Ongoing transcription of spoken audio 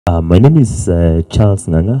My name is Charles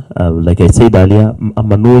Nganga. Like I said earlier,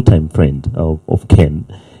 I'm an old-time friend of Ken,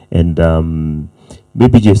 and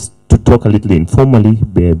maybe just to talk a little informally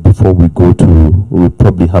before we'll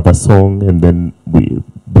probably have a song, and then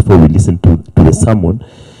before we listen to the sermon.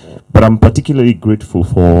 But I'm particularly grateful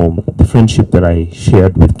for the friendship that I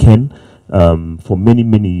shared with Ken for many,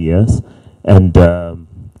 many years, and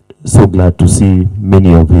so glad to see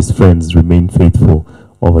many of his friends remain faithful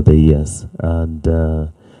over the years.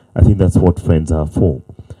 And I think that's what friends are for.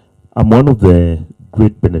 I'm one of the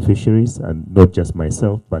great beneficiaries, and not just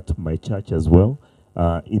myself, but my church as well.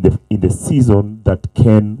 In the season that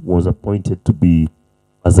Ken was appointed to be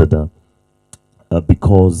ambassador,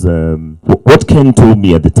 because what Ken told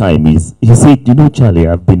me at the time is, he said, "You know, Charlie,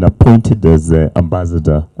 I've been appointed as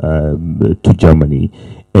ambassador to Germany,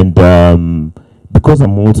 and because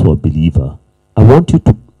I'm also a believer,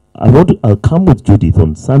 I'll come with Judith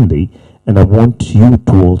on Sunday, and I want you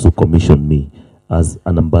to also commission me as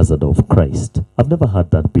an ambassador of Christ." I've never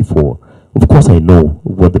heard that before. Of course, I know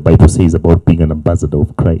what the Bible says about being an ambassador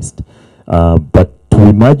of Christ. But to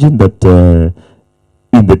imagine that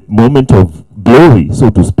in the moment of glory,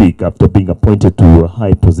 so to speak, after being appointed to a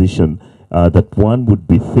high position, that one would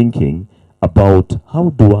be thinking about,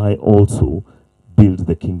 how do I also build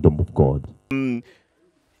the kingdom of God?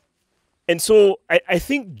 And so I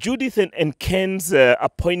think Judith and Ken's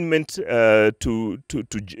appointment to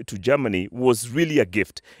Germany was really a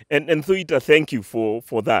gift. And Thuita, thank you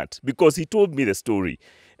for that, because he told me the story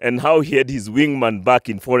and how he had his wingman back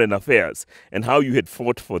in foreign affairs and how you had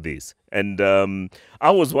fought for this. And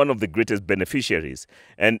I was one of the greatest beneficiaries.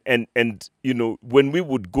 And you know, when we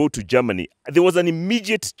would go to Germany, there was an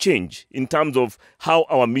immediate change in terms of how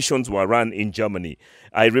our missions were run in Germany.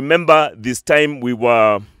 I remember this time we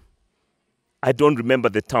were, I don't remember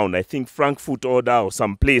the town, I think Frankfurt Oder or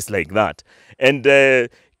some place like that. And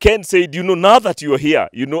Ken said, you know, now that you're here,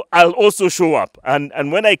 you know, I'll also show up.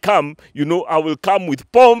 And when I come, you know, I will come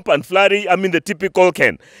with pomp and flurry. I mean, the typical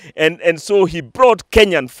Ken. And so he brought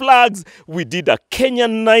Kenyan flags. We did a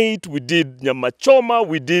Kenyan night. We did nyama choma.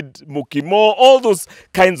 We did mukimo, all those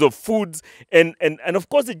kinds of foods. And of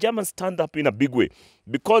course, the Germans stand up in a big way.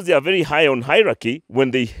 Because they are very high on hierarchy, when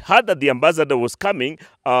they heard that the ambassador was coming,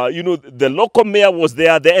 you know, the local mayor was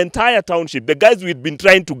there, the entire township, the guys we'd been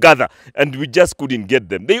trying to gather, and we just couldn't get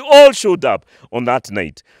them. They all showed up on that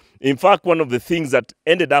night. In fact, one of the things that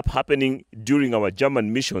ended up happening during our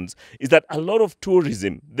German missions is that a lot of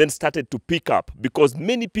tourism then started to pick up, because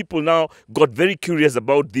many people now got very curious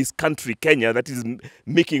about this country, Kenya, that is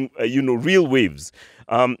making, you know, real waves.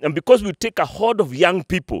 And because we take a horde of young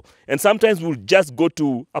people, and sometimes we'll just go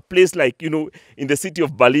to a place like, you know, in the city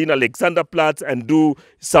of Berlin, Alexanderplatz, and do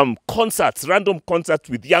some concerts, random concerts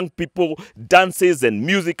with young people, dances and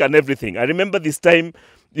music and everything. I remember this time,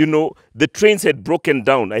 you know, the trains had broken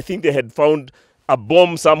down. I think they had found a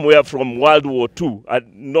bomb somewhere from World War II,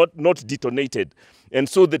 not detonated. And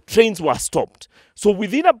so the trains were stopped. So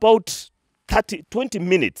within about 20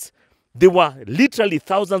 minutes, there were literally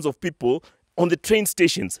thousands of people on the train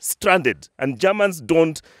stations, stranded. And Germans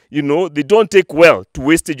don't, you know, they don't take well to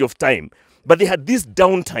wastage of time. But they had this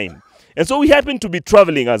downtime. And so we happened to be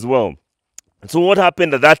traveling as well. So what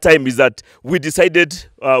happened at that time is that we decided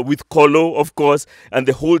with Kolo, of course, and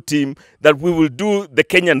the whole team, that we will do the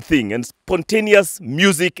Kenyan thing and spontaneous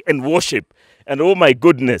music and worship. And oh my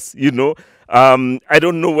goodness, you know, I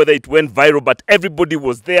don't know whether it went viral, but everybody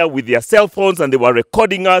was there with their cell phones and they were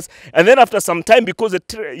recording us. And then after some time, because it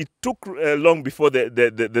took long before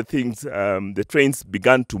the trains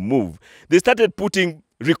began to move, they started putting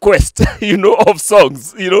requests, you know, of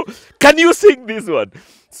songs, you know, can you sing this one?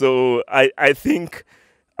 So I think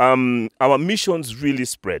our missions really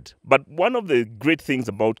spread. But one of the great things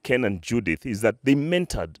about Ken and Judith is that they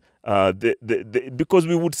mentored, because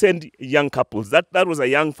we would send young couples. That was a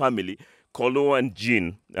young family, Kolo and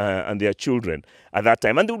Jean and their children at that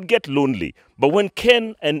time. And they would get lonely. But when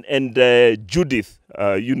Ken and Judith,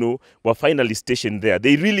 you know, were finally stationed there,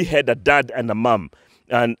 they really had a dad and a mom.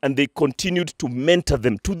 And they continued to mentor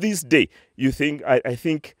them to this day. You think, I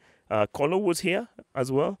think Kolo was here as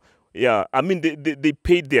well. Yeah, I mean, they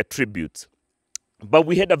paid their tributes. But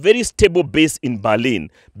we had a very stable base in Berlin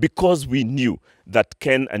because we knew that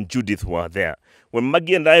Ken and Judith were there. When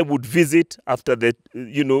Maggie and I would visit after the,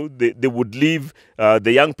 you know, they would leave,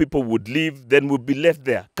 the young people would leave, then we'd be left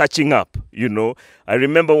there catching up, you know. I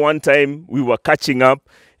remember one time we were catching up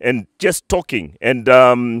and just talking, and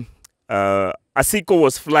Asiko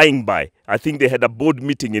was flying by. I think they had a board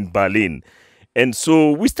meeting in Berlin. And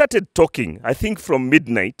so we started talking, I think from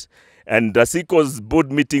midnight, and Asiko's board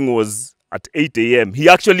meeting was at 8 a.m. He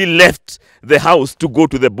actually left the house to go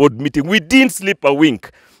to the board meeting. We didn't sleep a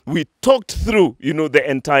wink. We talked through, the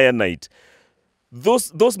entire night.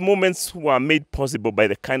 Those moments were made possible by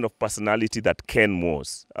the kind of personality that Ken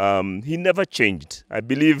was. He never changed. I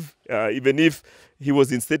believe even if he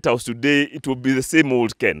was in State House today, it would be the same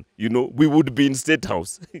old Ken. We would be in State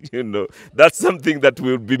House. That's something that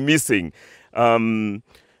we'll be missing.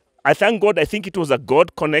 I thank God. I think it was a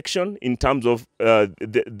God connection in terms of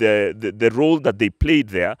the role that they played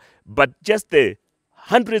there, but just the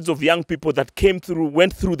hundreds of young people that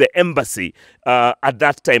went through the embassy at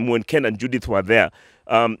that time when Ken and Judith were there.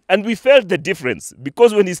 And we felt the difference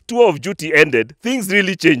because when his tour of duty ended, things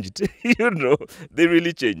really changed. They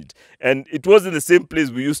really changed. And it wasn't the same place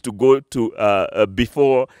we used to go to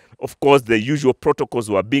before. Of course, the usual protocols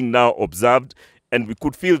were being now observed, and we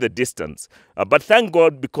could feel the distance. But thank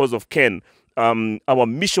God, because of Ken, our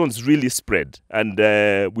missions really spread, and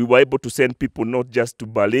we were able to send people not just to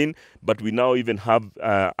Berlin, but we now even have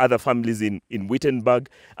other families in Wittenberg,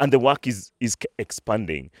 and the work is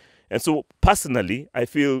expanding. And so personally, I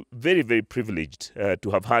feel very, very privileged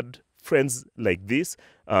to have had friends like this,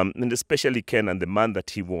 and especially Ken and the man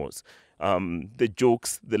that he was. The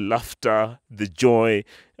jokes, the laughter, the joy,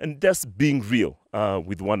 and just being real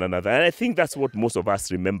with one another. And I think that's what most of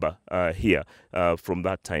us remember here from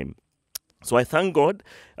that time. So I thank God.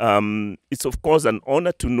 It's, of course, an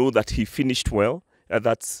honor to know that he finished well.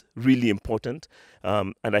 That's really important.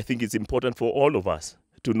 And I think it's important for all of us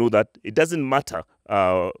to know that it doesn't matter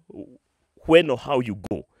when or how you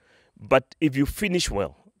go. But if you finish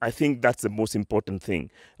well, I think that's the most important thing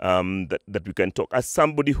that we can talk. As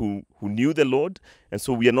somebody who knew the Lord, and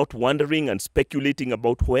so we are not wondering and speculating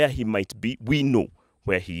about where he might be. We know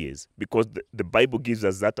where he is, because the Bible gives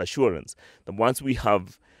us that assurance that once we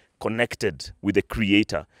have connected with the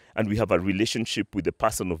Creator and we have a relationship with the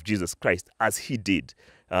person of Jesus Christ, as he did,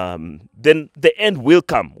 then the end will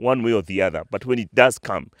come one way or the other. But when it does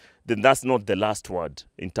come, then that's not the last word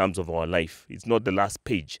in terms of our life. It's not the last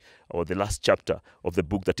page or the last chapter of the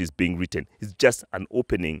book that is being written. It's just an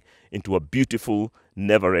opening into a beautiful,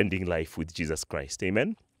 never-ending life with Jesus Christ.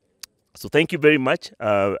 Amen. So thank you very much.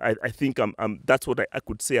 I think that's what I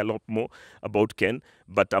could say a lot more about Ken,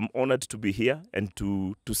 but I'm honored to be here and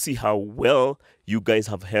to see how well you guys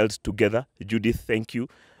have held together. Judith, thank you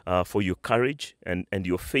for your courage and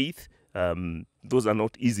your faith. Those are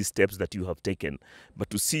not easy steps that you have taken, but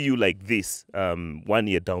to see you like this 1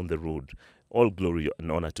 year down the road, all glory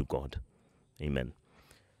and honor to God. Amen.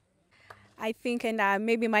 I think, and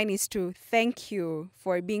maybe mine is to thank you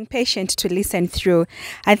for being patient to listen through.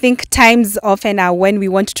 I think times often are when we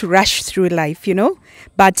want to rush through life,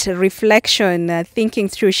 but reflection, thinking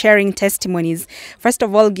through, sharing testimonies, first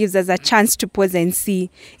of all, gives us a chance to pause and see,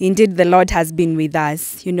 indeed, the Lord has been with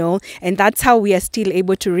us, and that's how we are still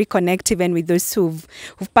able to reconnect even with those who've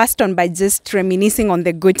passed on, by just reminiscing on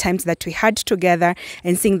the good times that we had together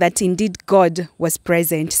and seeing that indeed God was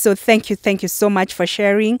present. So thank you so much for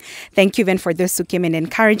sharing. Thank you for those who came and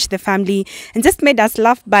encouraged the family and just made us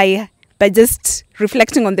laugh by just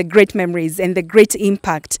reflecting on the great memories and the great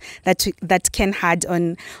impact that Ken had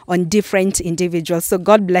on different individuals. So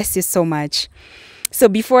God bless you so much. So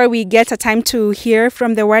before we get a time to hear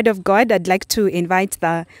from the Word of God, I'd like to invite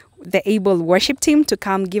the able worship team to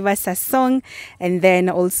come give us a song, and then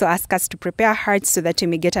also ask us to prepare our hearts so that we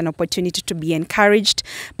may get an opportunity to be encouraged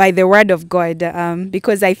by the Word of God,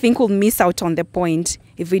 because I think we'll miss out on the point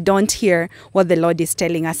if we don't hear what the Lord is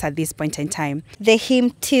telling us at this point in time. The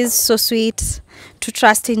hymn, "'Tis so sweet to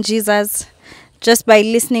trust in Jesus," just by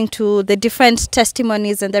listening to the different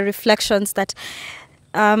testimonies and the reflections that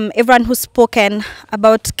everyone who's spoken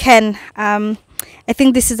about Ken, I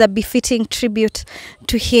think this is a befitting tribute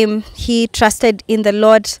to him. He trusted in the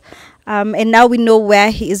Lord, and now we know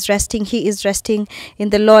where he is resting. He is resting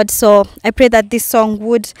in the Lord. So I pray that this song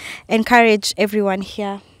would encourage everyone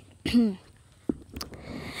here.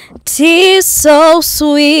 'Tis so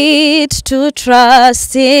sweet to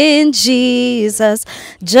trust in Jesus,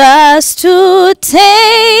 just to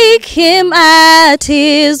take him at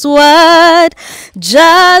his word,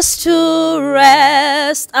 just to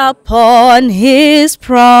rest upon his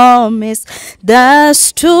promise,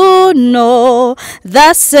 thus to know,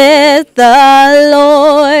 thus saith the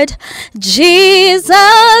Lord.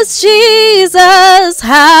 Jesus, Jesus,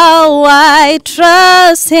 how I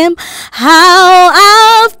trust him, how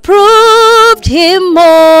I've proved him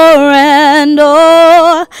more and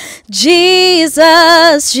more.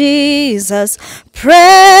 Jesus, Jesus,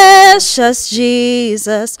 precious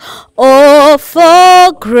Jesus. Oh,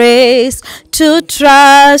 for grace to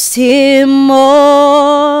trust him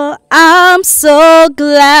more. I'm so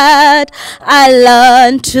glad I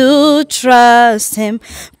learned to trust him.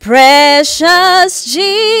 Precious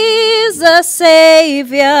Jesus,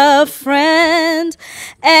 Savior, friend.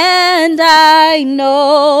 And I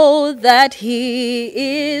know that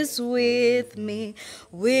he is with me,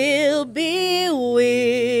 will be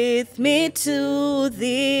with me to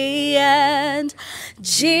the end.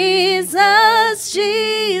 Jesus,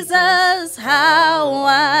 Jesus, how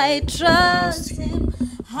I trust him,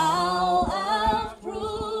 how I've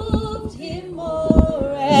proved him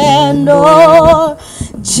more and more.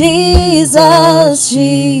 Jesus,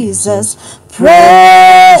 Jesus,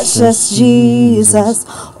 precious Jesus,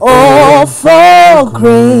 oh, for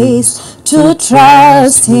grace to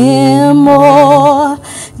trust him more.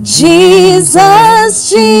 Jesus,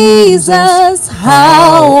 Jesus,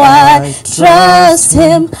 how I trust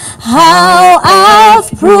him, how I've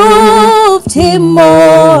proved him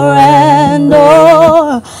more and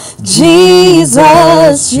more.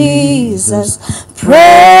 Jesus, Jesus,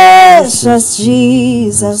 precious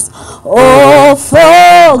Jesus, oh,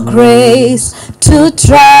 for grace to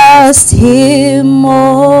trust him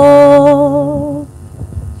more.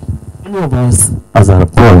 Many of us, as are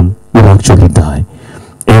born, will actually die.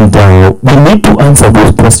 And we need to answer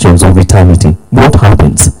those questions of eternity. What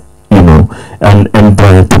happens? And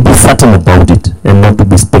to be certain about it and not to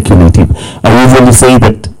be speculative. I usually say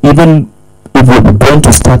that even if we're going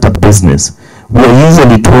to start a business, we are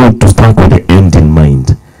usually told to start with the end in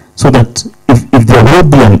mind. So that if there will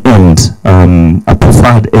be an end, a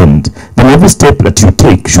preferred end, then every step that you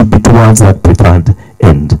take should be towards that preferred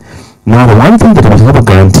end. Now, the one thing that we have a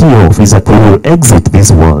guarantee of is that we will exit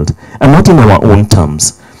this world, and not in our own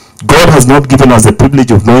terms. God has not given us the privilege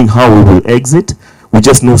of knowing how we will exit. We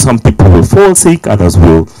just know some people will fall sick, others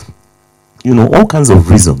will, all kinds of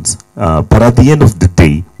reasons. But at the end of the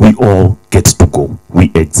day, we all get to go. We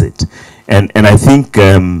exit. And I think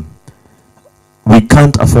we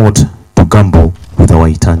can't afford to gamble with our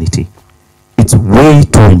eternity. It's way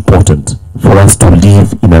too important for us to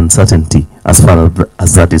live in uncertainty as far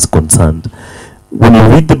as that is concerned. When you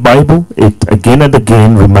read the Bible, it again and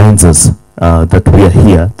again reminds us that we are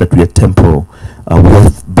here, that we are temporal. We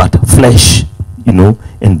are but flesh,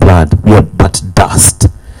 and blood. We are but dust.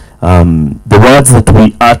 The words that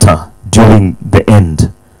we utter during the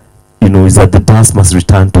end, is that the dust must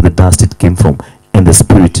return to the dust it came from, and the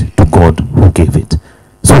spirit to God who gave it.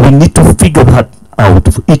 So we need to figure that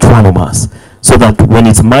out for each one of us, so that when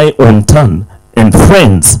it's my own turn and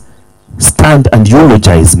friends stand and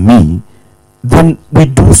eulogize me, then we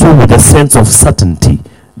do so with a sense of certainty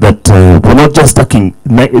that we're not just talking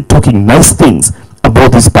nice things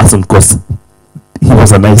about this person because he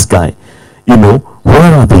was a nice guy.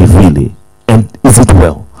 Where are they really? And is it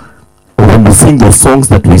well? Or when we sing those songs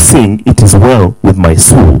that we sing, it is well with my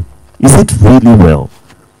soul. Is it really well?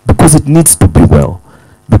 Because it needs to be well.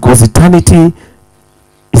 Because eternity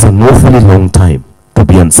is an awfully long time to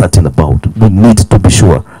be uncertain about. We need to be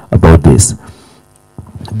sure about this.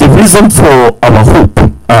 The reason for our hope,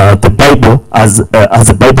 the Bible, as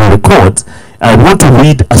the Bible records, I want to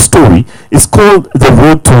read a story. It's called The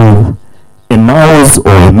Road to Emmaus or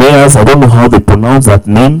Emmaus. I don't know how they pronounce that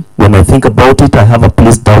name. When I think about it, I have a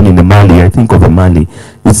place down in Emali. I think of Emali.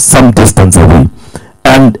 It's some distance away.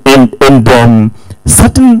 And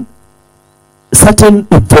certain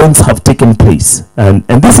events have taken place.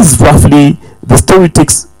 And this is roughly, the story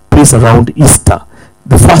takes place around Easter,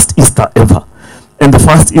 the first Easter ever. And the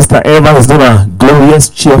first Easter ever is not a glorious,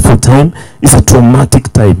 cheerful time. It's a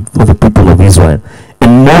traumatic time for the people of Israel.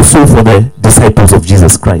 And more so for the disciples of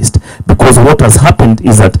Jesus Christ. Because what has happened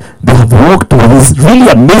is that they have walked with this really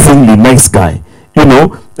amazingly nice guy,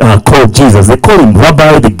 called Jesus. They call him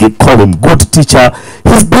Rabbi, they call him good teacher.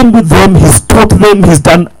 He's been with them, he's taught them, he's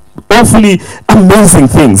done awfully amazing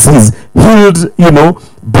things. He's healed,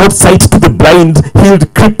 brought sight to the blind,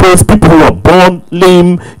 healed cripples, people who are born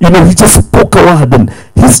lame. He just spoke a word, and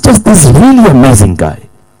he's just this really amazing guy.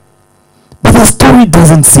 But the story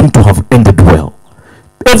doesn't seem to have ended well.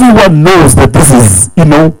 Everyone knows that this is,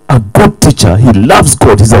 a good teacher. He loves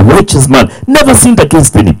God. He's a righteous man. Never sinned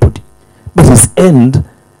against anybody. But his end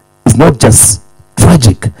is not just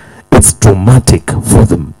tragic. It's traumatic for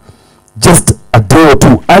them. Just a day or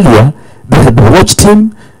two earlier, they had watched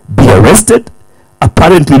him be arrested,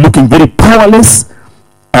 apparently looking very powerless.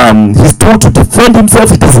 He's told to defend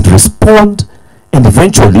himself. He doesn't respond. And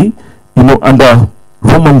eventually, under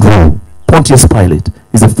Roman rule, Pontius Pilate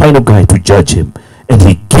is the final guy to judge him. and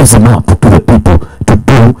he gives him up to the people to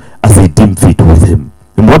do as they deem fit with him.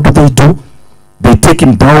 And what do? They take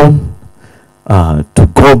him down to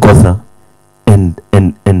Golgotha and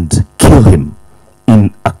kill him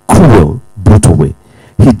in a cruel, brutal way.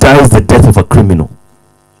 He dies the death of a criminal,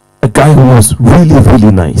 a guy who was really,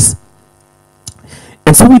 really nice.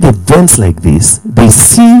 And so with events like this, they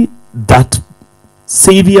see that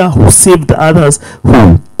Savior who saved others,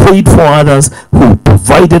 who prayed for others, who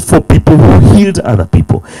provided for people, who healed other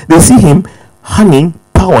people. They see him hanging,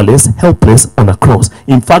 powerless, helpless on a cross.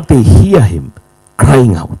 In fact, they hear him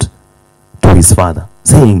crying out to his Father,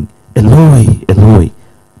 saying, Eloi, Eloi,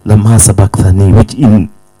 lama sabachthani, which in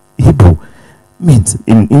Hebrew means,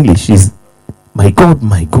 in English, is, my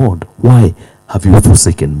God, why have you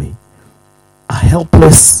forsaken me? A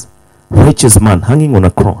helpless, righteous man hanging on a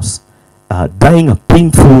cross, dying a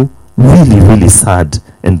painful, really, really sad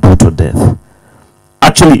and brutal death.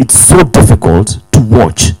 Actually, it's so difficult to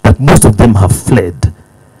watch that most of them have fled.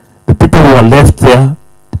 The people who are left there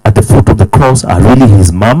at the foot of the cross are really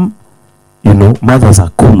his mom. You know, mothers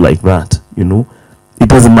are cool like that, you know. It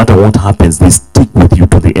doesn't matter what happens, they stick with you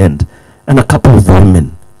to the end. And a couple of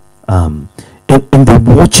women. And they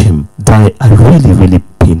watch him die a really, really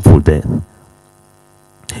painful death.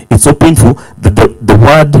 It's so painful that the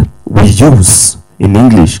word we use in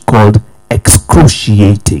English called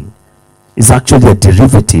excruciating is actually a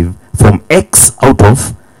derivative from X out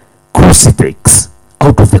of crucifix,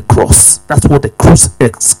 out of the cross. That's what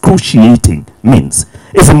excruciating means.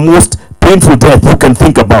 It's the most painful death you can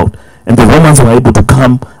think about. And the Romans were able to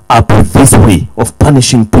come up with this way of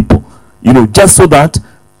punishing people, you know, just so that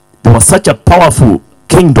there was such a powerful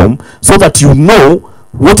kingdom, so that you know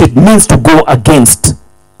what it means to go against,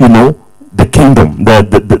 you know, the kingdom,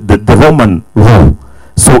 the Roman rule.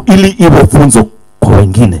 So ili iwe funzo kwa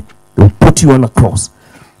wengine. They would put you on a cross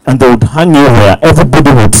and they would hang you where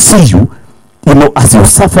everybody would see you, you know, as you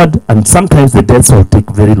suffered. And sometimes the deaths will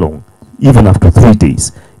take very long, even after 3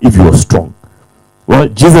 days, if you are strong. Well,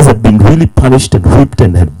 Jesus had been really punished and whipped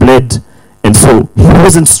and had bled, and so he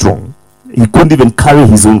wasn't strong. He couldn't even carry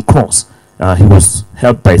his own cross. He was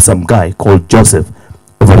helped by some guy called Joseph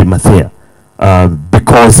of Arimathea,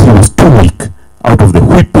 because he was too weak out of the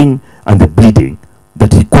whipping and the bleeding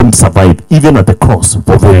that he couldn't survive even at the cross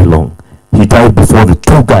for very long. He died before the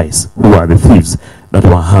two guys who are the thieves that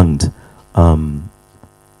were hanged on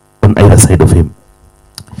either side of him.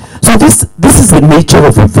 So this is the nature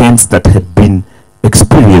of events that had been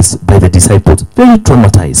experienced by the disciples, very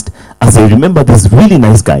traumatized, as they remember this really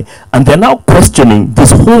nice guy, and they're now questioning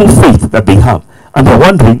this whole faith that they have, and they're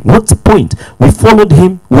wondering, what's the point? We followed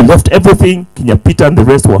him, we left everything. Kenya Peter and the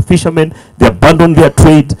rest were fishermen. They abandoned their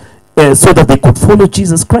trade so that they could follow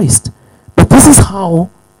Jesus Christ. But this is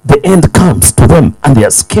how the end comes to them, and they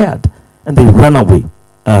are scared and they run away,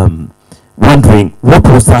 wondering, what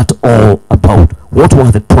was that all about? What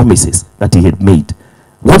were the promises that he had made?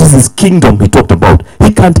 What is his kingdom he talked about?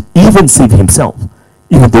 He can't even save himself,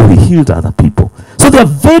 even though he healed other people. So they are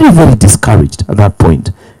very, very discouraged at that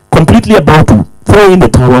point, completely about to throw in the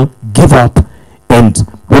towel, give up. And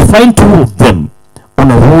we find two of them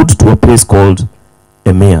on a road to a place called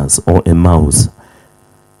Emmaus or Emmaus.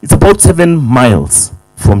 It's about 7 miles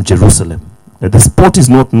from Jerusalem. The spot is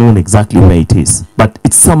not known exactly where it is, but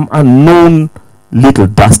it's some unknown little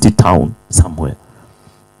dusty town somewhere.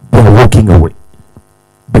 They're walking away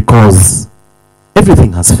because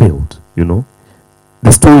everything has failed, you know.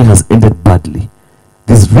 The story has ended badly.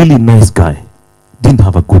 This really nice guy didn't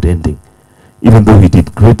have a good ending, even though he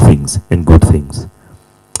did great things and good things.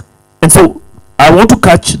 And so I want to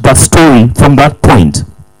catch that story from that point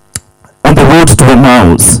on the road to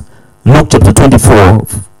Emmaus, Luke chapter 24,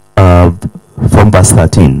 from verse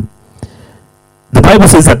 13. The Bible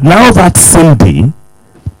says that now that same day,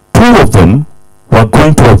 2 of them were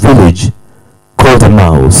going to a village called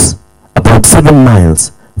Emmaus, about 7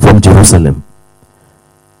 miles from Jerusalem.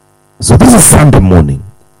 So this is Sunday morning.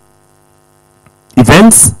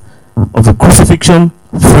 Events of the crucifixion,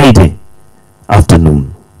 Friday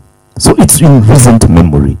afternoon. So it's in recent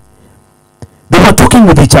memory. They were talking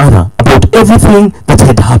with each other about everything that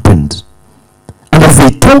had happened. And as they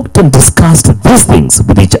talked and discussed these things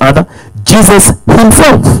with each other, Jesus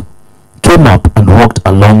himself came up and walked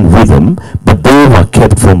along with them, but they were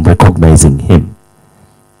kept from recognizing him.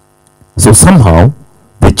 So somehow,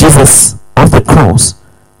 the Jesus of the cross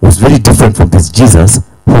was very different from this Jesus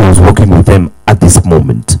who was walking with them at this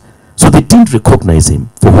moment. So they didn't recognize him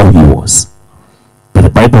for who he was. But the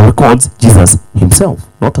Bible records Jesus himself,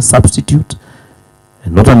 not a substitute,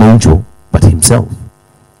 and not an angel, but himself.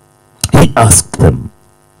 He asked them,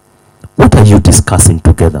 "What are you discussing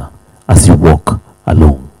together as you walk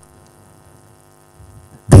alone.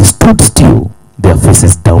 They stood still, their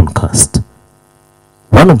faces downcast.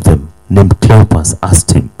 One of them, named Cleopas,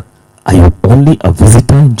 asked him, "Are you only a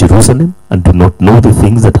visitor in Jerusalem and do not know the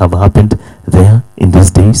things that have happened there in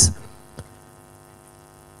these days?"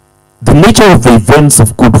 The nature of the events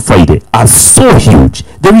of Good Friday are so huge,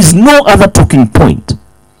 there is no other talking point.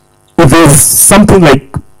 If there's something like,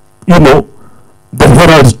 the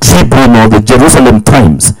Herald Tribune or the Jerusalem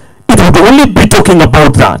Times, it would only be talking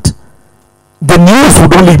about that. The news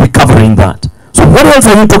would only be covering that. So what else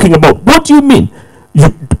are you talking about? What do you mean?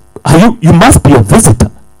 You must be a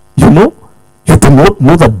visitor. You do not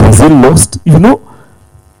know that Brazil lost. You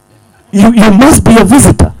must be a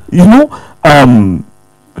visitor.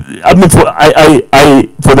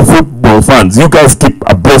 For the football fans, you guys keep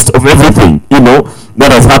abreast of everything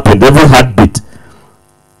that has happened, every heartbeat.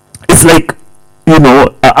 It's like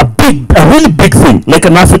a really big thing, like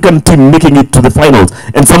an African team making it to the finals,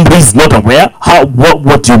 and somebody is not aware.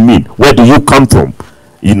 What do you mean? Where do you come from?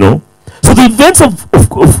 So the events of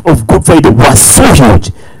Good Friday were so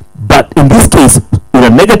huge, but in this case, in a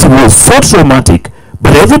negative way, so traumatic.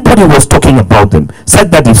 But everybody was talking about them.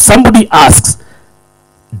 Said that if somebody asks,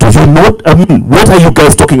 "Do you know? What are you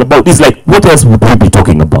guys talking about?" It's like, what else would we be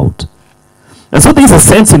talking about? And so there's a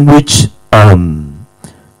sense in which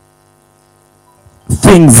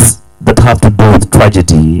things that have to do with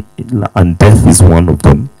tragedy and death is one of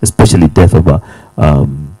them, especially death of the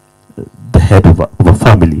head of a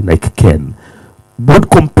family like Ken, would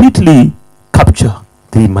completely capture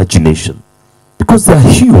the imagination because they are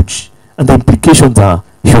huge and the implications are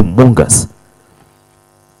humongous.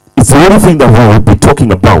 It's the only thing that we will be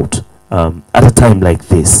talking about at a time like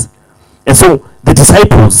this. And so the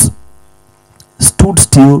disciples stood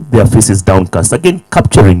still, their faces downcast, again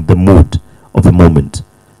capturing the mood of the moment,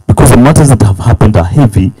 because the matters that have happened are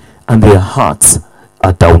heavy and their hearts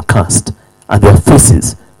are downcast and their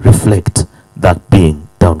faces reflect that being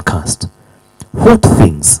downcast. What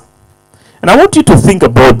things? And I want you to think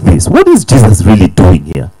about this. What is Jesus really doing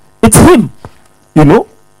here? It's him. We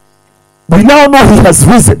now know he has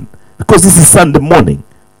risen because this is Sunday morning.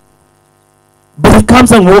 But he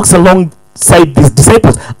comes and walks alongside these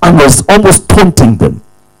disciples and was almost taunting them.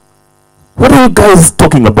 What are you guys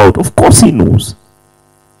talking about? Of course he knows.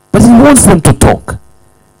 But he wants them to talk.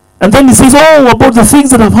 And then he says, about the things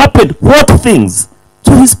that have happened. What things?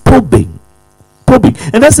 So he's probing.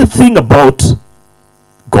 And that's the thing about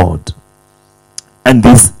God. And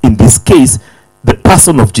in this case, the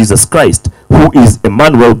person of Jesus Christ, who is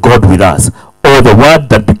Emmanuel, God with us, or the Word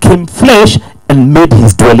that became flesh and made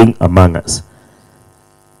his dwelling among us.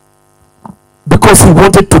 Because he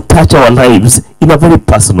wanted to touch our lives in a very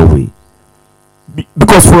personal way.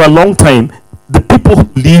 Because for a long time, the people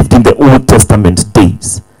who lived in the Old Testament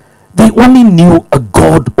days, they only knew a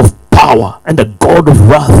God of power and a God of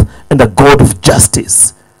wrath and a God of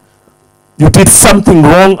justice. You did something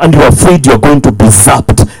wrong and you're afraid you're going to be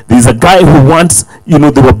zapped. There's a guy who once, they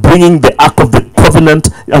were bringing the Ark of the Covenant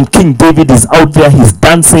and King David is out there, he's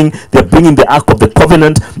dancing, they're bringing the Ark of the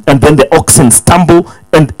Covenant and then the oxen stumble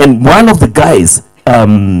and one of the guys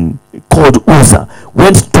called Uzzah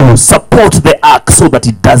went to support the Ark so that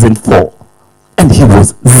it doesn't fall. And he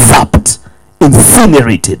was zapped,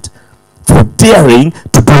 incinerated for daring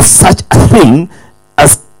to do such a thing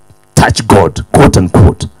as touch God, quote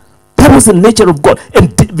unquote. That was the nature of God.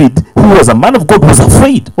 And David, who was a man of God, was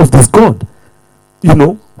afraid of this God.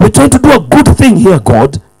 We're trying to do a good thing here,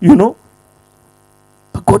 God,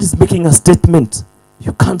 But God is making a statement.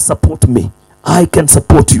 You can't support me. I can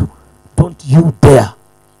support you. Don't you dare.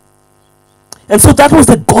 And so that was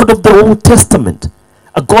the God of the Old Testament.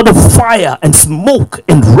 A God of fire and smoke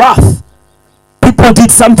and wrath. People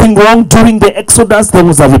did something wrong during the Exodus. There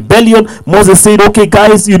was a rebellion. Moses said, "Okay,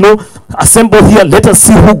 guys, assemble here. Let us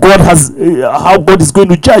see how God is going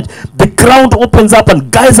to judge." The ground opens up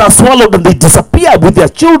and guys are swallowed and they disappear with their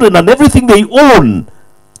children and everything they own.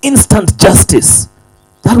 Instant justice.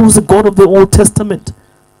 That was the God of the Old Testament.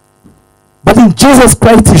 But in Jesus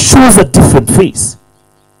Christ, he shows a different face.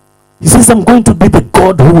 He says, "I'm going to be the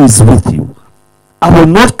God who is with you. I will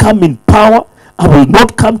not come in power. I will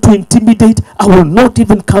not come to intimidate. I will not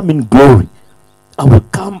even come in glory. I will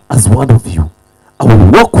come as one of you. I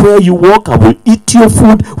will walk where you walk. I will eat your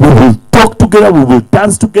food. We will talk together. We will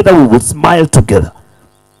dance together. We will smile together.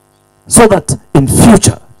 So that in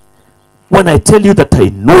future, when I tell you that I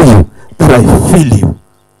know you, that I feel you,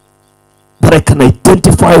 that I can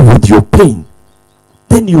identify with your pain,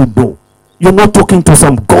 then you know. You're not talking to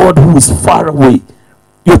some God who is far away.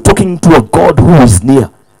 You're talking to a God who is near,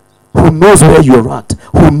 who knows where you're at,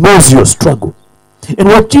 who knows your struggle. And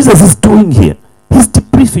what Jesus is doing here He's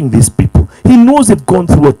debriefing these people. He knows they've gone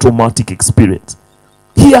through a traumatic experience.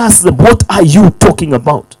 He asks them, what are you talking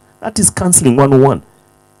about? That is counseling 101.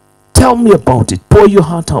 Tell me about it. Pour your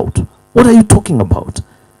heart out. What are you talking about?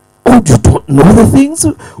 Oh, you don't know the things?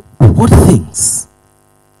 What things?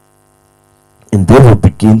 And they will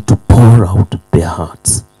begin to pour out their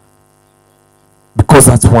hearts. Because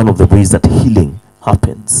that's one of the ways that healing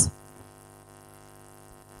happens.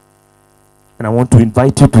 And I want to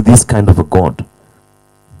invite you to this kind of a God,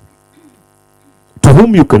 to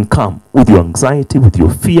whom you can come with your anxiety, with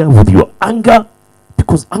your fear, with your anger,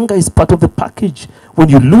 because anger is part of the package. When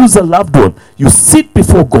you lose a loved one, you sit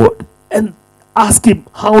before God and ask him,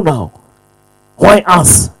 how now? Why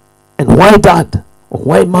us? And why dad? Or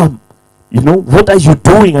why mom? You know, what are you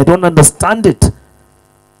doing? I don't understand it.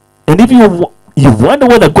 And if you wonder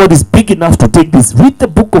whether God is big enough to take this, read the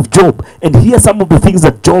book of Job and hear some of the things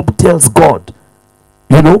that Job tells God.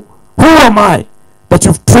 You know, who am I that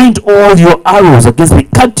you've trained all your arrows against me?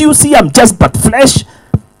 Can't you see I'm just but flesh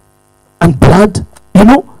and blood? You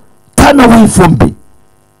know, turn away from me.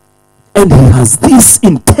 And he has this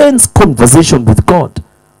intense conversation with God.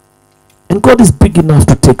 And God is big enough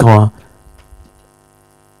to take our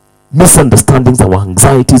misunderstandings, our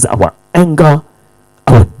anxieties, our anger,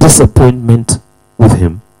 our disappointment with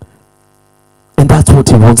him. And that's what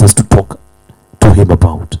he wants us to talk to him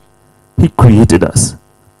about. He created us.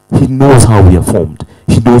 He knows how we are formed.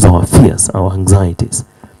 He knows our fears, our anxieties.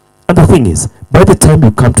 And the thing is, by the time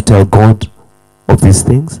you come to tell God of these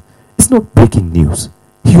things, it's not breaking news.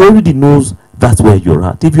 He already knows that's where you're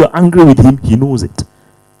at. If you're angry with him, he knows it.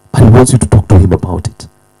 But he wants you to talk to him about it.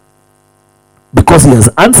 Because he has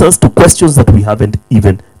answers to questions that we haven't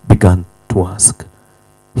even begun to ask.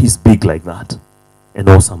 He's big like that. And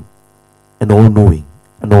awesome. And all-knowing.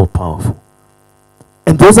 And all-powerful.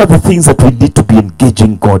 And those are the things that we need to be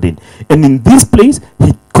engaging God in. And in this place,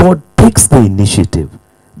 God takes the initiative.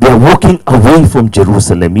 They are walking away from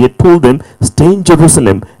Jerusalem. He had told them, stay in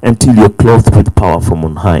Jerusalem until you're clothed with power from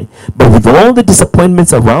on high. But with all the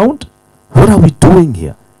disappointments around, what are we doing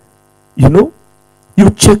here? You know, you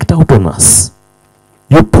checked out on us.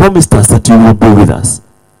 You promised us that you will be with us.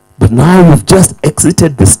 But now you've just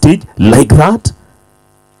exited the stage like that.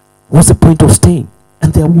 What's the point of staying?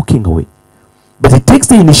 And they are walking away. But he takes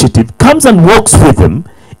the initiative, comes and walks with them,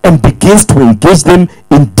 and begins to engage them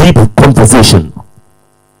in deep conversation.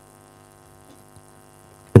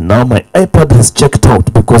 And now my iPad has checked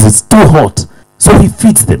out because it's too hot. So he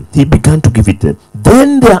feeds them. He began to give it them.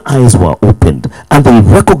 Then their eyes were opened, and they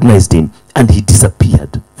recognized him, and he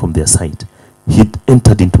disappeared from their sight. He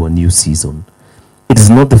entered into a new season. It is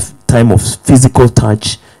not the time of physical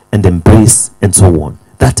touch and embrace and so on.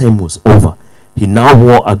 That time was over. He now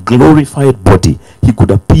wore a glorified body. He could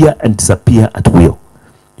appear and disappear at will.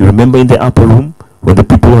 You remember in the upper room, when the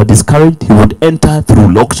people were discouraged, he would enter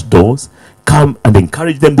through locked doors, come and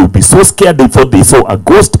encourage them. They would be so scared they thought they saw a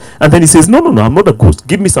ghost. And then he says, no, I'm not a ghost.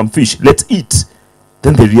 Give me some fish. Let's eat.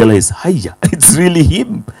 Then they realize, hiya, it's really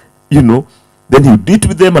him. You know. Then he would eat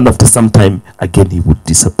with them, and after some time, again he would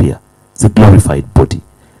disappear. It's a glorified body.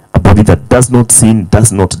 A body that does not sin,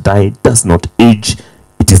 does not die, does not age.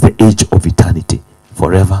 It is the age of eternity,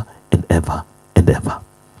 forever and ever and ever.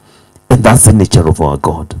 And that's the nature of our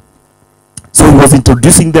God. So he was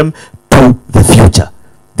introducing them to the future.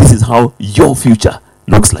 This is how your future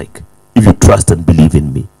looks like if you trust and believe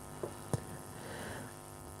in me.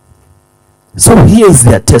 So here is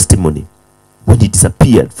their testimony. When he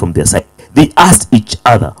disappeared from their sight, they asked each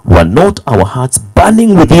other, were not our hearts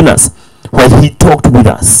burning within us while he talked with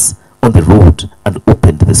us on the road and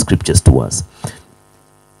opened the scriptures to us?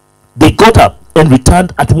 They got up and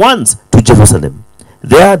returned at once to Jerusalem.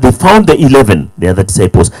 There they found the 11, the other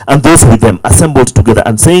disciples, and those with them assembled together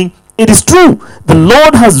and saying, it is true, the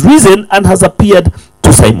Lord has risen and has appeared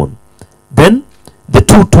to Simon. Then the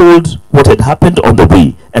two told what had happened on the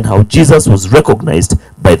way and how Jesus was recognized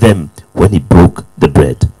by them when he broke the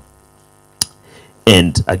bread.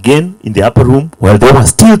 And again, in the upper room, while they were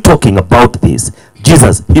still talking about this,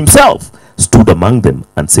 Jesus himself stood among them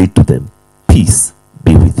and said to them, peace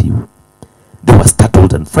be with you. They were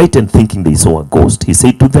startled and frightened, thinking they saw a ghost. He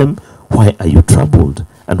said to them, why are you troubled?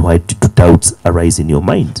 And why do doubts arise in your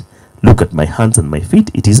mind? Look at my hands and my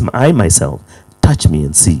feet. It is I myself. Touch me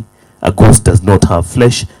and see. A ghost does not have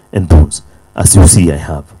flesh and bones, as you see I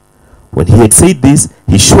have. When he had said this,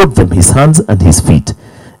 he showed them his hands and his feet.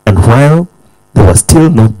 And while they were still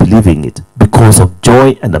not believing it, because of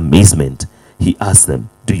joy and amazement, he asked them,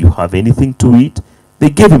 do you have anything to eat? They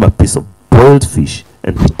gave him a piece of boiled fish,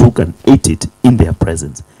 and he took and ate it in their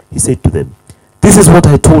presence. He said to them, this is what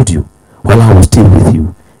I told you while I was still with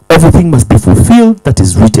you. everything must be fulfilled that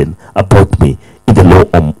is written about me in the law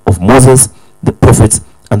of Moses, the prophets,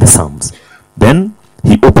 and the Psalms. Then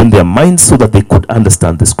he opened their minds so that they could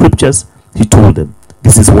understand the scriptures. He told them,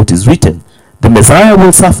 this is what is written. The Messiah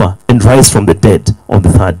will suffer and rise from the dead on the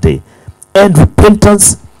third day. And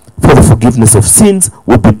repentance for the forgiveness of sins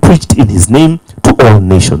will be preached in his name to all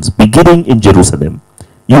nations, beginning in Jerusalem.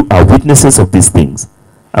 You are witnesses of these things.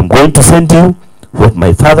 I'm going to send you what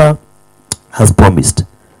my Father has promised.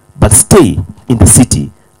 But stay in the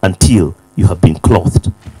city until you have been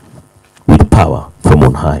clothed with power from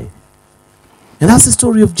on high. And that's the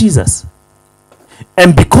story of Jesus.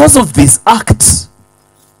 And because of these acts,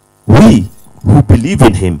 we who believe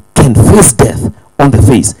in him can face death on the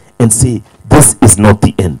face and say, this is not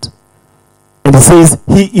the end. And he says,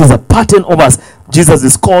 he is a pattern of us. Jesus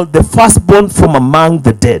is called the firstborn from among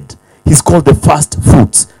the dead. He's called the first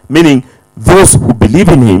fruits, meaning those who believe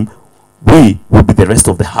in him, we will be the rest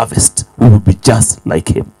of the harvest. We will be just like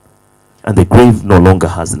him. And the grave no longer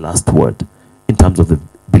has the last word in terms of the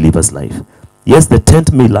believer's life. Yes, the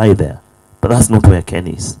tent may lie there, but that's not where Ken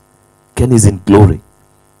is. Ken is in glory,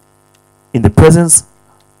 in the presence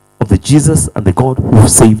of the Jesus and the God who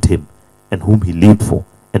saved him and whom he lived for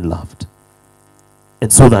and loved.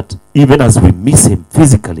 And so that even as we miss him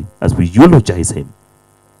physically, as we eulogize him,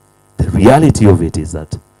 the reality of it is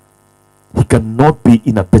that he cannot be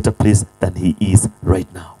in a better place than he is right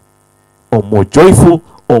now, or more joyful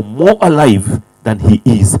or more alive than he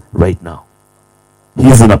is right now. He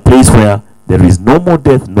is in a place where there is no more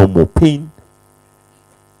death, no more pain,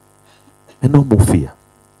 and no more fear.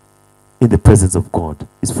 In the presence of God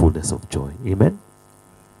is fullness of joy. Amen.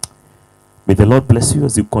 May the Lord bless you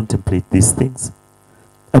as you contemplate these things.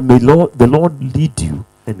 And may the Lord lead you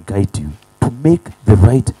and guide you to make the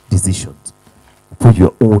right decisions for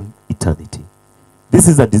your own eternity. This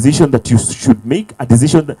is a decision that you should make, a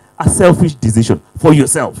selfish decision for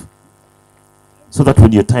yourself. So that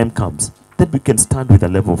when your time comes, then we can stand with a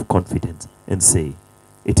level of confidence and say,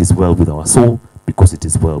 it is well with our soul because it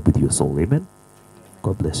is well with your soul. Amen.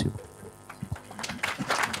 God bless you.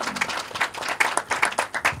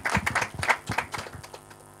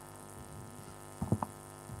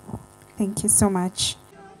 Thank you so much.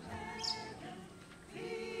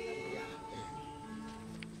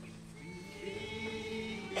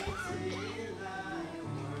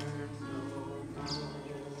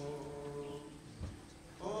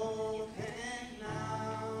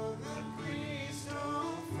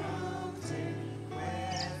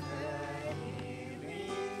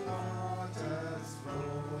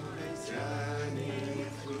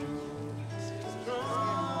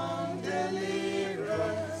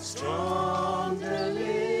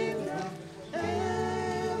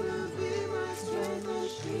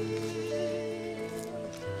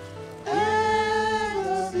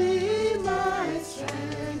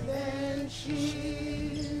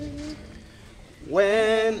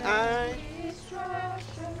 When I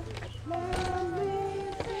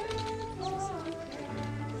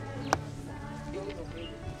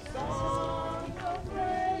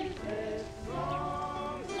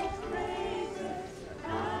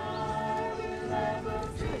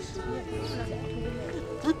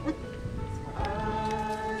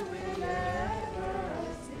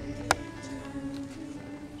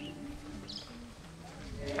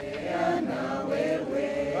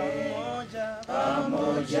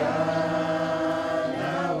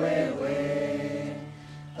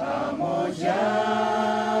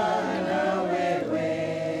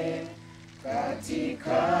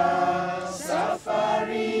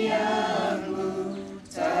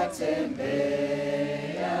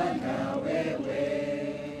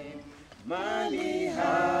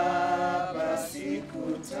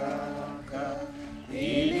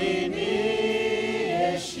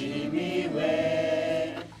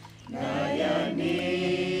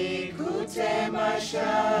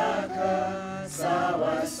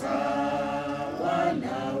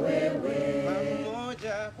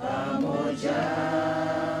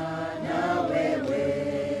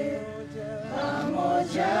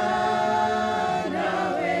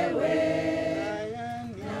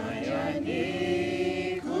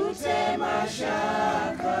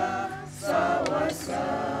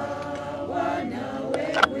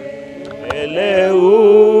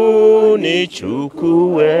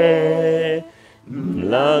unichukue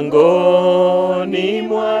mlangoni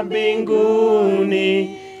mwa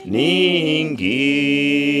mbinguni, niingie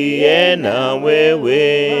na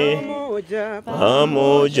wewe,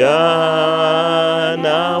 pamoja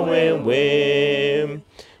na wewe,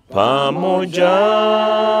 pamoja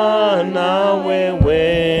na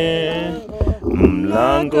wewe,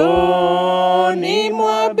 mlangoni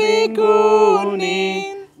mwa mbinguni. mbinguni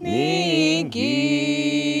niingie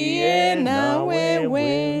na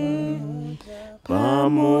wewe,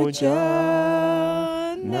 pamoja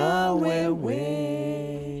na wewe,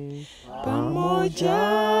 pamoja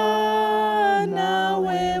na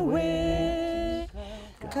wewe,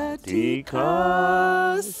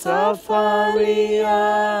 katika safari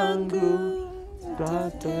yangu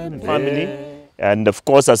Family. And of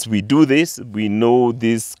course, as we do this, we know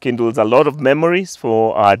this kindles a lot of memories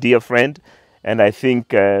for our dear friend. And I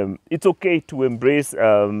think it's okay to embrace,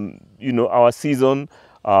 our season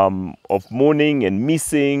of mourning and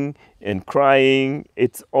missing and crying.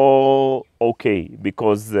 It's all okay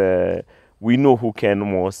because we know who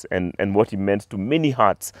Ken was and what he meant to many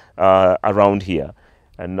hearts around here.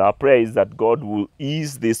 And our prayer is that God will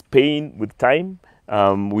ease this pain with time.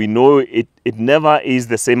 We know it never is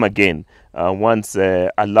the same again once a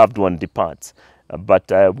loved one departs.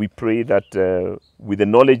 But we pray that with the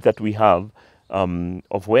knowledge that we have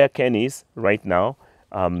of where Ken is right now,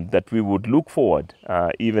 that we would look forward,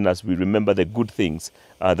 even as we remember the good things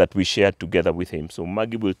that we shared together with him. So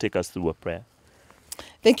Maggie will take us through a prayer.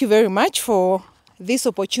 Thank you very much for this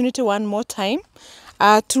opportunity one more time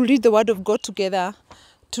to read the Word of God together,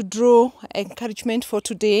 to draw encouragement for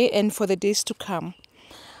today and for the days to come.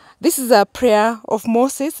 This is a prayer of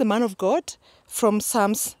Moses, the man of God, from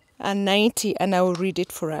Psalms 90, and I will read it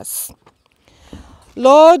for us.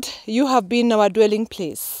 Lord, you have been our dwelling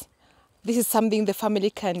place. This is something the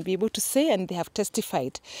family can be able to say, and they have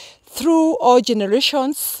testified. Through all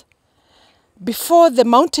generations, before the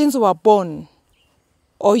mountains were born,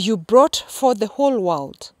 or you brought forth the whole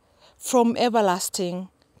world, from everlasting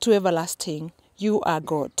to everlasting, you are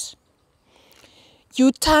God.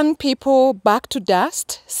 You turn people back to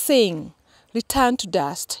dust, saying, return to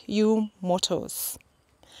dust, you mortals.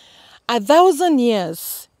 1,000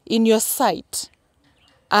 years in your sight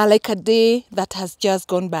are like a day that has just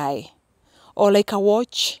gone by, or like a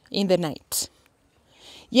watch in the night.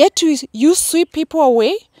 Yet you sweep people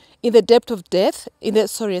away in the depth of death. Let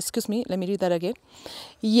me read that again.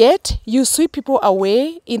 Yet you sweep people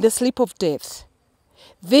away in the sleep of death.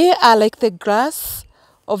 They are like the grass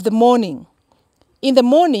of the morning. In the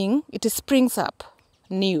morning it springs up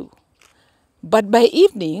new, but by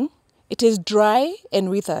evening it is dry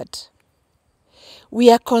and withered.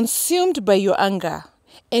 We are consumed by your anger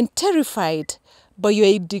and terrified by your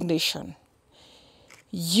indignation.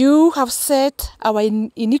 You have set our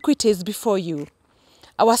iniquities before you,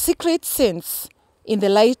 our secret sins in the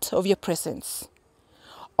light of your presence.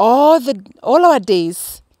 All our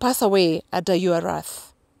days pass away under your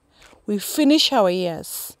wrath. We finish our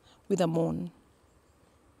years with a moan.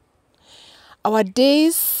 Our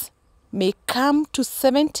days may come to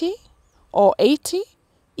 70 or 80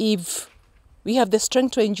 if we have the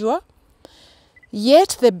strength to endure.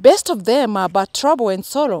 Yet the best of them are but trouble and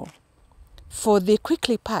sorrow, for they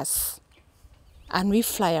quickly pass and we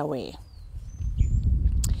fly away.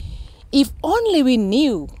 If only we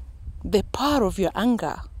knew the power of your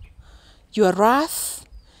anger. Your wrath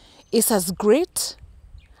is as great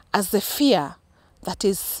as the fear that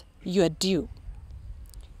is your due.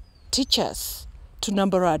 Teach us to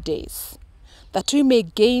number our days, that we may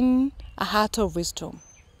gain a heart of wisdom.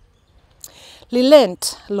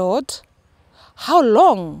 Relent, Lord, how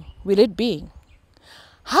long will it be?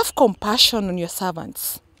 Have compassion on your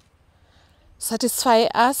servants. Satisfy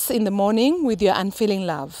us in the morning with your unfailing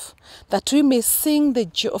love, that we may sing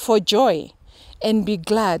for joy and be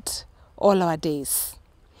glad all our days.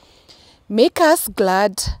 Make us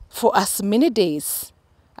glad for as many days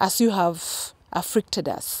as you have afflicted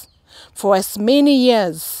us, for as many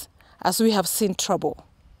years as we have seen trouble.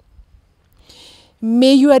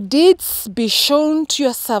 May your deeds be shown to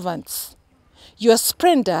your servants, your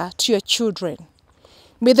splendor to your children.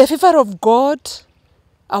 May the favor of God,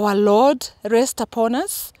 our Lord, rest upon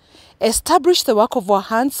us, establish the work of our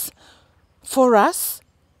hands for us.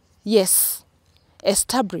 Yes,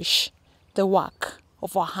 establish the work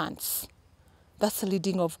of our hands. That's the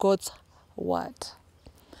leading of God's word.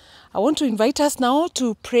 I want to invite us now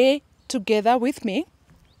to pray together with me.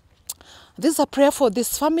 This is a prayer for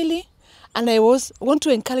this family, and I want to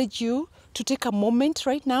encourage you to take a moment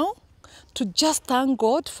right now to just thank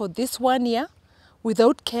God for this 1 year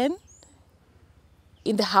without Ken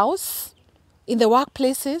in the house, in the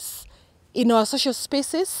workplaces, in our social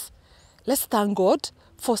spaces. Let's thank God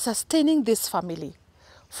for sustaining this family,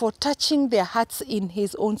 for touching their hearts in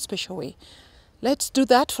his own special way. Let's do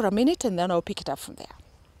that for a minute and then I'll pick it up from there.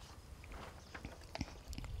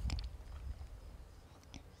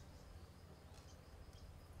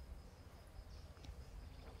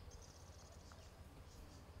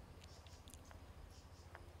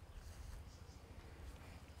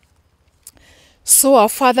 So, our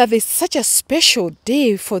Father, this is such a special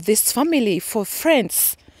day for this family, for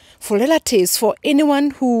friends, for relatives, for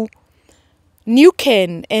anyone who knew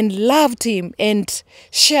Ken and loved him and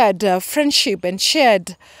shared friendship and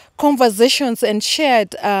shared conversations and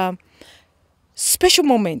shared special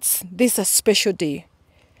moments. This is a special day.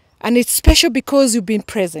 And it's special because you've been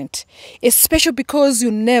present. It's special because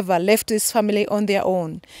you never left this family on their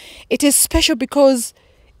own. It is special because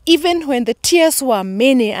even when the tears were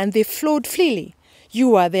many and they flowed freely,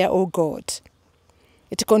 you are there, oh God.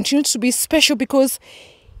 It continues to be special because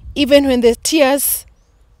even when the tears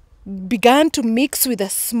began to mix with a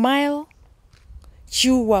smile,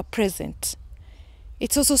 you were present.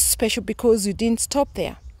 It's also special because you didn't stop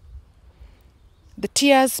there. The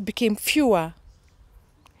tears became fewer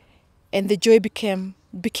and the joy became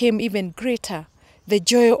even greater. The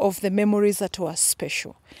joy of the memories that were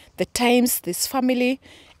special. The times this family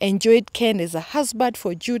enjoyed Ken as a husband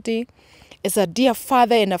for Judy, as a dear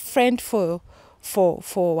father and a friend for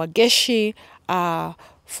Wageshi,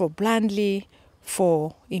 for Blandley,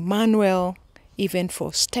 for Emmanuel, even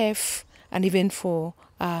for Steph, and even for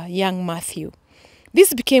young Matthew.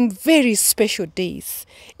 These became very special days,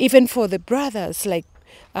 even for the brothers, like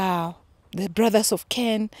the brothers of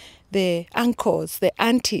Ken, the uncles, the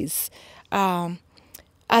aunties, other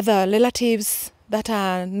relatives that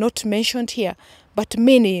are not mentioned here, but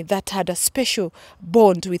many that had a special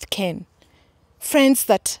bond with Ken. Friends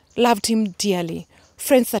that loved him dearly,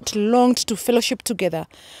 friends that longed to fellowship together.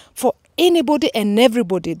 For anybody and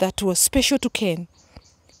everybody that was special to Ken,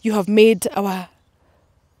 you have made our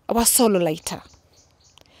sorrow lighter.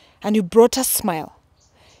 And you brought a smile.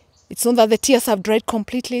 It's not that the tears have dried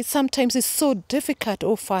completely. Sometimes it's so difficult,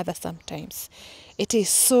 oh Father, sometimes. It is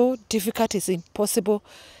so difficult, it's impossible.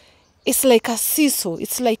 It's like a seesaw.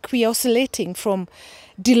 It's like we are oscillating from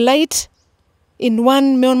delight in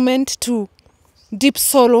one moment to deep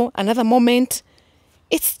sorrow another moment.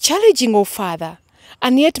 It's challenging, oh Father.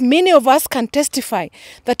 And yet many of us can testify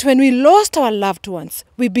that when we lost our loved ones,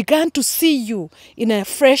 we began to see you in a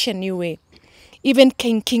fresh and new way. Even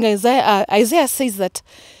King Isaiah says that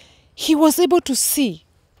he was able to see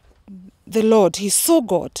the Lord. He saw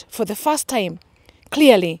God for the first time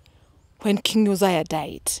clearly when King Uzziah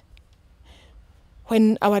died.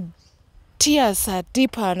 When our tears are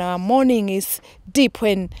deep and our mourning is deep,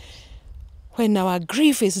 when our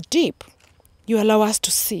grief is deep, you allow us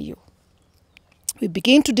to see you. We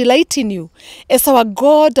begin to delight in you as our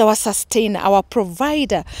God, our sustainer, our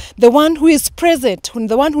provider, the one who is present,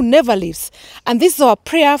 the one who never leaves. And this is our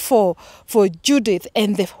prayer for Judith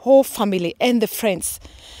and the whole family and the friends,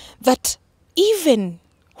 that even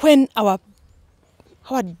when our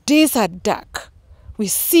days are dark, we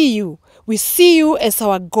see you. We see you as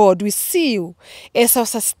our God. We see you as our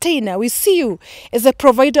sustainer. We see you as a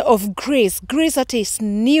provider of grace, grace that is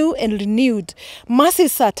new and renewed,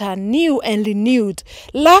 mercies that are new and renewed,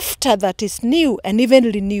 laughter that is new and even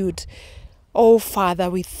renewed. Oh, Father,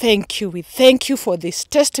 we thank you. We thank you for this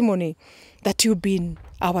testimony that you've been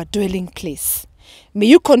our dwelling place. May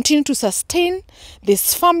you continue to sustain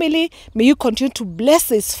this family. May you continue to bless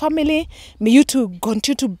this family. May you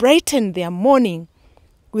continue to brighten their morning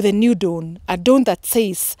with a new dawn, a dawn that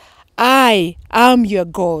says, I am your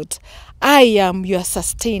God. I am your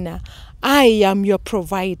sustainer. I am your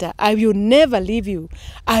provider. I will never leave you.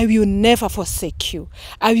 I will never forsake you.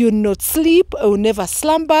 I will not sleep. I will never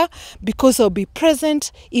slumber, because I'll be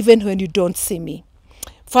present even when you don't see me.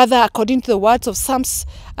 Father, according to the words of Psalms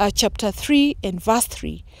chapter 3 and verse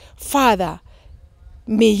 3, Father,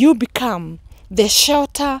 may you become the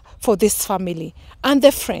shelter for this family and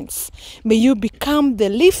the friends. May you become the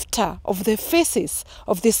lifter of the faces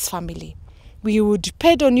of this family. We will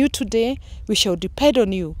depend on you today. We shall depend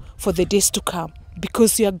on you for the days to come,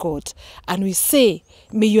 because you are God. And we say,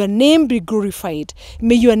 may your name be glorified.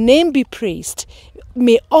 May your name be praised.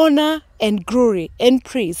 May honor and glory and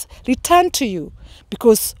praise return to you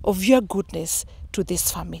because of your goodness to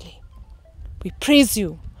this family. We praise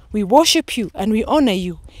you, we worship you, and we honor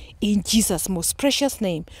you. In Jesus' most precious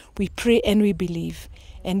name, we pray and we believe.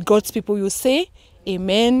 And God's people will say,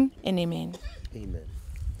 amen and amen. Amen.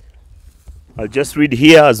 I'll just read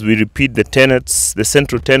here as we repeat the tenets, the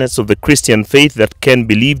central tenets of the Christian faith that Ken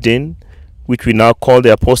believed in, which we now call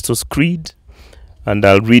the Apostles' Creed. And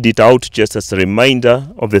I'll read it out just as a reminder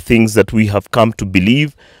of the things that we have come to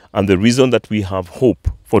believe and the reason that we have hope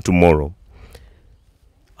for tomorrow.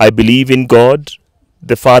 I believe in God,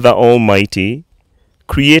 the Father Almighty,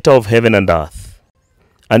 creator of heaven and earth,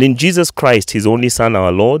 and in Jesus Christ, his only Son,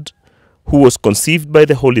 our Lord, who was conceived by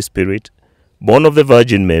the Holy Spirit, born of the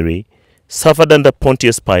Virgin Mary, suffered under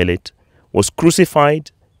Pontius Pilate, was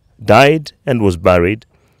crucified, died, and was buried.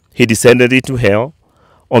 He descended into hell.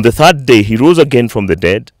 On the third day, he rose again from the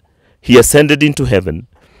dead. He ascended into heaven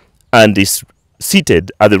and is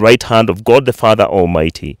seated at the right hand of God the Father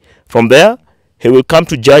Almighty. From there, he will come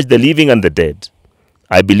to judge the living and the dead.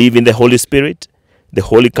 I believe in the Holy Spirit, the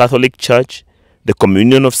Holy Catholic Church, the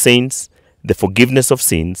communion of saints, the forgiveness of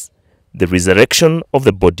sins, the resurrection of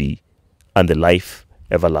the body, and the life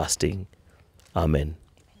everlasting. Amen.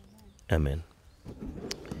 Amen.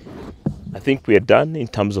 I think we are done in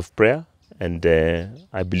terms of prayer, and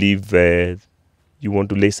I believe you want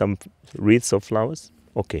to lay some wreaths of flowers?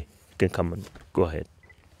 Okay, you can come and go ahead.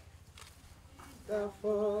 The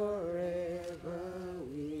forever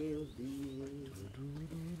will be.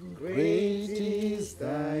 Great is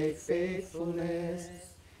thy faithfulness.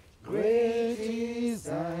 Great is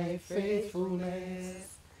thy faithfulness.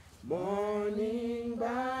 Morning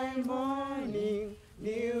by morning,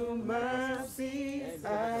 new mercies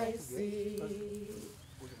I see.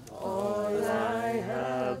 All I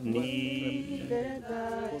have needed,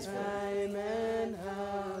 thy time and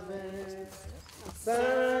harvest.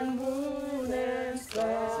 Sun, moon, and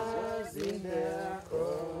stars in their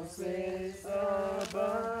courses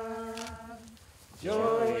above.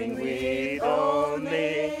 Join with all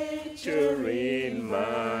nature in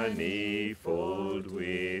manifold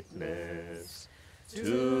witness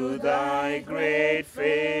to thy great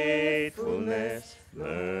faithfulness,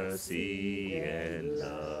 mercy, and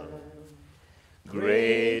love.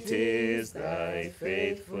 Great is thy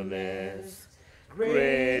faithfulness,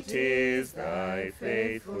 great is thy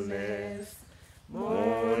faithfulness.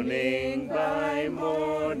 Morning by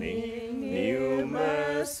morning, new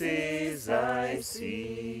mercies I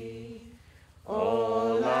see.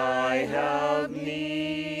 All I have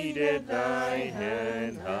needed, thy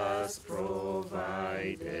hand has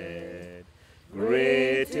provided.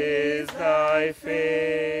 Great is thy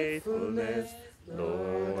faithfulness,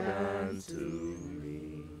 Lord, unto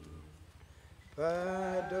me.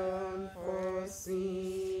 Pardon for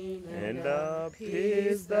sin and a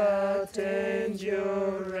peace that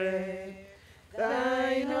endureth.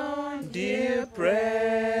 Thine own dear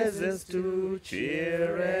presence to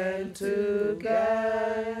cheer and to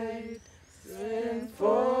guide. Strength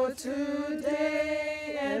for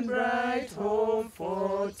today and bright hope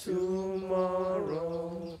for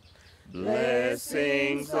tomorrow.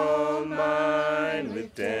 Blessings all mine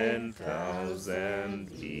with 10,000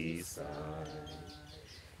 beside.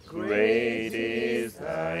 Great is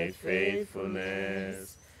thy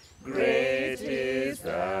faithfulness, great is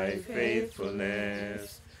thy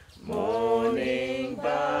faithfulness. Morning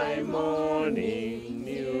by morning,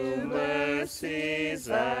 new mercies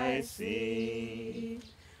I see.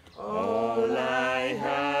 All I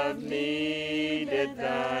have needed,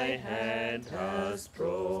 thy hand has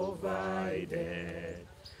provided.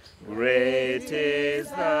 Great is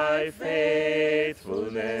thy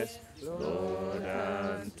faithfulness, Lord,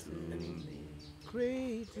 unto me.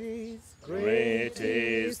 Great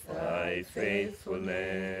is thy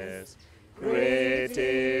faithfulness. Great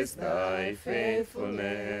is thy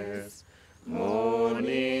faithfulness.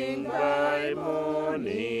 Morning by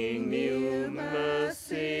morning, new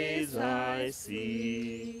mercies I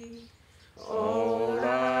see. All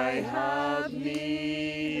I have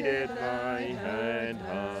needed, thy hand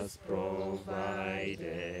has provided.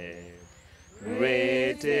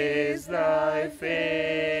 Great is thy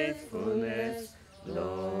faithfulness,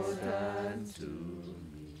 Lord, unto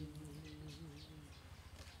me.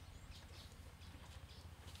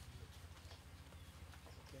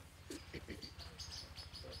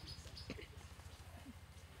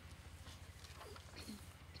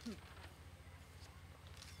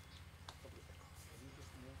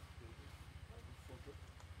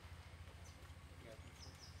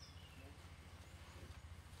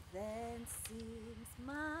 Then sings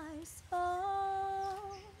my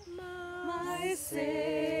soul, My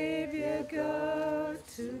Savior God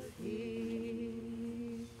to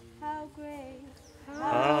thee. how great,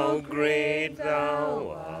 How great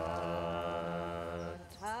thou art,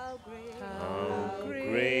 how great, how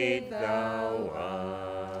great thou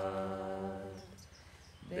art.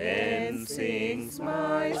 Then sings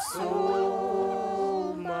my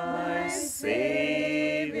soul, my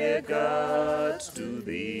Savior God to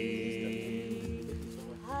thee.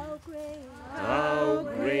 how great, How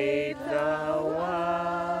great thou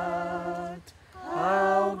art,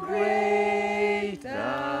 how great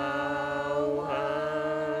thou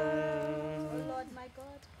art. Lord my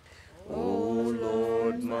God, O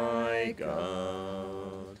Lord my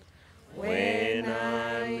God, when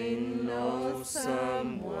I'm in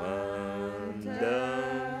awesome wonder,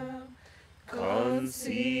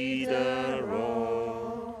 consider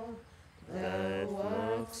all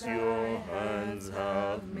hands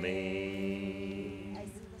have made.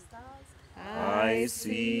 I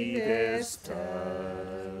see the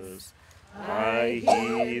stars, I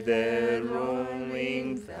hear the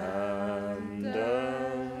rolling thunder,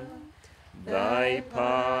 thy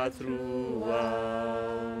path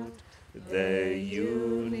throughout the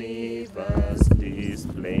universe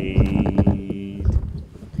displayed.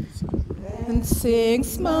 And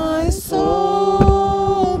sings my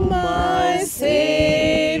soul, my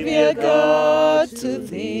Savior God, to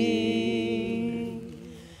thee.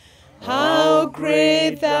 How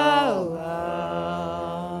great thou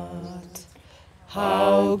art,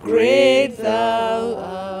 how great thou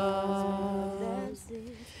art.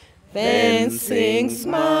 Then sings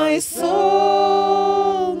my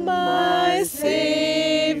soul, my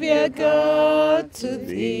Savior God, to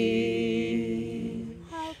thee.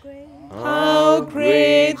 How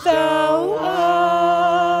great thou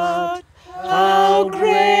art, how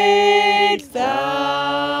great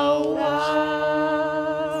thou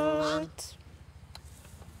art.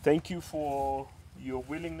 Thank you for your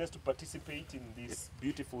willingness to participate in this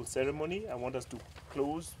beautiful ceremony. I want us to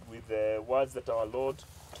close with the words that our Lord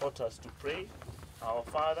taught us to pray. Our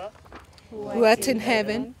Father, Who art in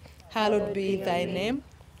heaven, hallowed be thy name.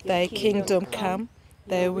 Thy kingdom come,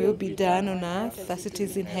 thy will be done on earth as it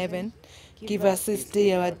is in heaven. Give us this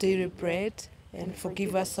day our daily bread, and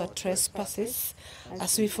forgive us our trespasses,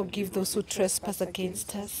 as we forgive those who trespass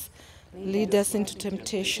against us. Lead us into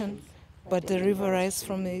temptation, but deliver us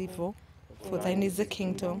from evil. For thine is the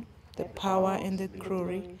kingdom, the power, and the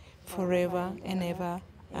glory, forever and ever.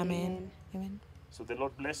 Amen. Amen. so the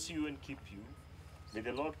Lord bless you and keep you. May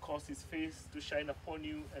the Lord cause his face to shine upon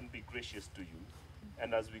you and be gracious to you.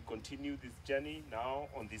 And as we continue this journey now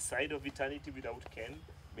on this side of eternity without Ken,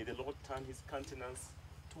 may the Lord turn his countenance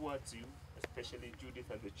towards you, especially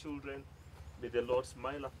Judith and the children. May the Lord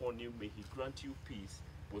smile upon you. May he grant you peace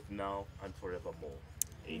both now and forevermore.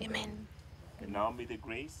 Amen. And now may the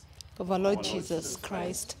grace Of our Lord Jesus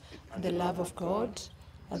Christ, and the love of God,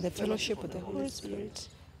 and the fellowship of the Holy Spirit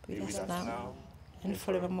be with us now and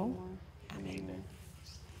forevermore. Amen.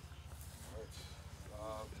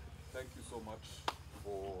 Thank you so much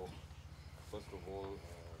for, first of all,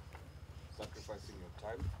 sacrificing your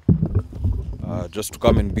time. Just to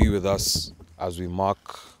come and be with us as we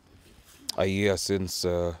mark a year since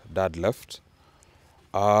Dad left.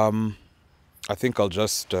 I think I'll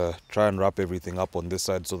just try and wrap everything up on this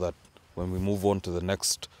side so that when we move on to the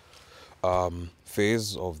next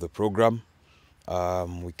phase of the program,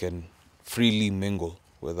 we can freely mingle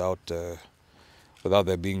without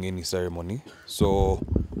there being any ceremony. So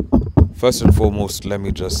first and foremost, let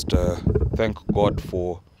me just thank God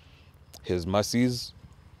for his mercies,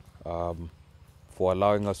 for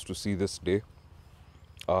allowing us to see this day.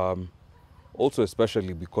 Also,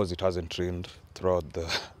 especially because it hasn't rained throughout the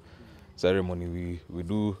ceremony, we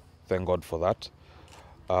do thank God for that.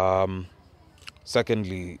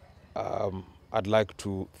 Secondly, I'd like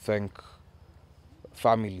to thank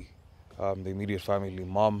family, the immediate family,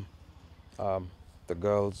 mom, the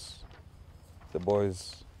girls, the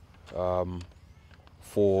boys,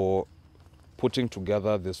 for putting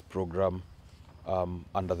together this program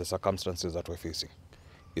under the circumstances that we're facing.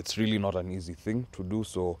 It's really not an easy thing to do,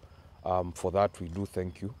 so for that we do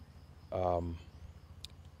thank you.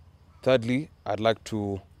 Thirdly, I'd like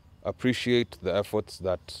to appreciate the efforts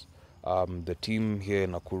that the team here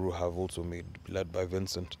in Nakuru have also made, led by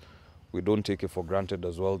Vincent. We don't take it for granted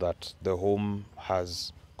as well that the home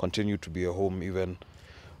has continued to be a home even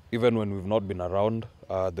when we've not been around.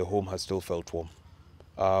 The home has still felt warm.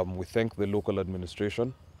 We thank the local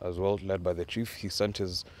administration as well, led by the chief. He sent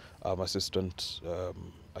his assistant.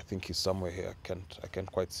 I think he's somewhere here. I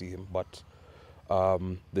can't quite see him, but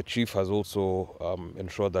the chief has also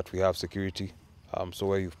ensured that we have security. So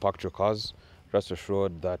where you've parked your cars, rest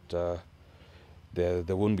assured that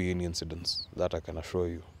there won't be any incidents. That I can assure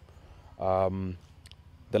you.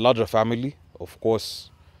 The larger family, of course,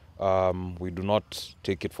 we do not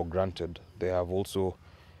take it for granted. They have also,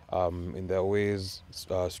 in their ways,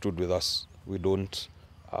 stood with us. We don't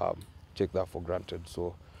take that for granted.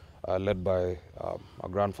 So, led by our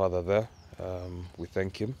grandfather there, we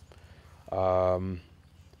thank him.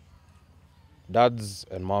 Dads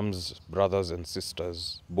and moms, brothers and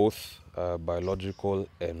sisters, both biological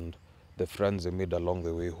and the friends they made along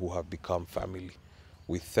the way who have become family.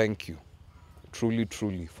 We thank you, truly,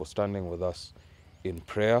 truly, for standing with us in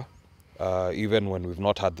prayer, even when we've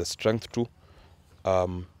not had the strength to.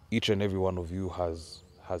 Each and every one of you has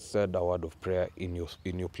said a word of prayer in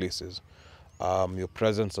your places. Your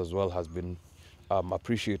presence as well has been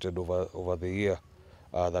appreciated over the year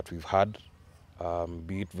that we've had.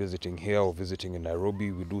 be it visiting here or visiting in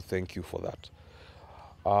Nairobi. We do thank you for that.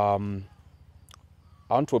 I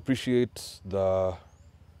want to appreciate the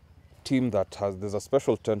team that there's a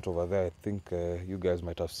special tent over there. I think you guys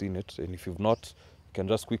might have seen it, and if you've not, you can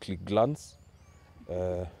just quickly glance.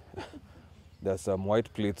 There's some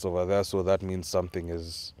white plates over there, so that means something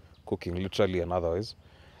is cooking, literally and otherwise.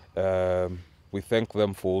 We thank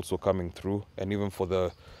them for also coming through, and even for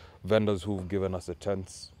the vendors who've given us the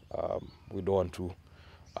tents. We don't want to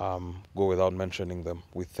go without mentioning them.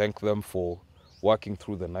 We thank them for working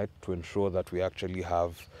through the night to ensure that we actually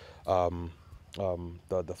have the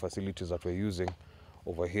facilities that we're using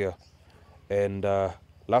over here. And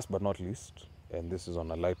last but not least, and this is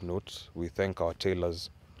on a light note, we thank our tailors.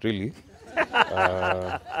 Really?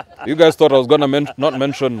 You guys thought I was going to not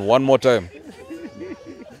mention one more time.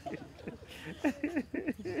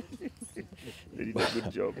 They did a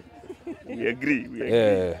good job. We agree.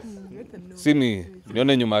 Yeah. See me,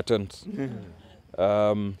 nione nyuma tent.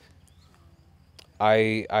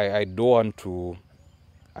 I don't want to.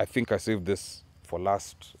 I think I saved this for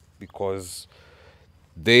last because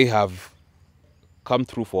they have come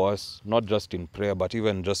through for us, not just in prayer, but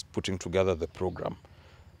even just putting together the program.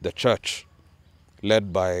 The church,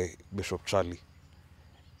 led by Bishop Charlie.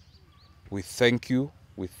 We thank you.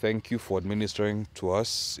 We thank you for administering to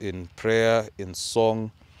us in prayer, in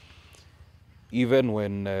song, even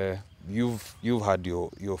when you've had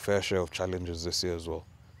your fair share of challenges this year as well,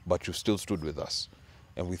 but you still stood with us.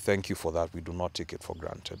 And we thank you for that. We do not take it for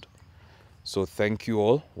granted. So thank you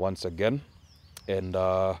all once again. And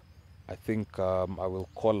I think I will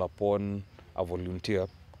call upon a volunteer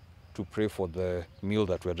to pray for the meal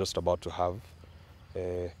that we're just about to have.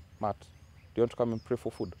 Matt, do you want to come and pray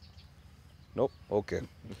for food? Nope? Okay.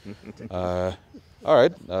 All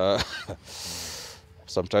right.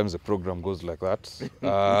 Sometimes the program goes like that.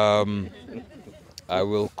 I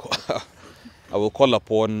will call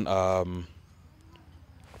upon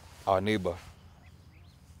our neighbor,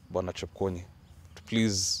 Bwana Chepkonyi, to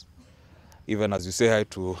please, even as you say hi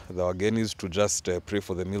to the Wagenis, to just pray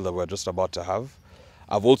for the meal that we're just about to have.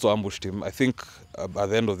 I've also ambushed him. I think by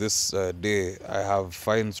the end of this day, I have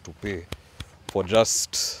fines to pay for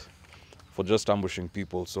just ambushing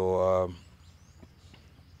people. So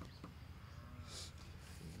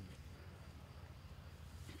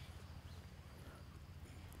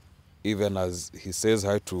even as he says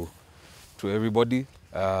hi to everybody,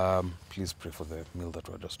 please pray for the meal that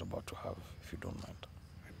we're just about to have, if you don't mind.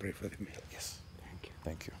 I pray for the meal. Yes. Thank you.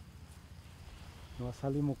 Thank you.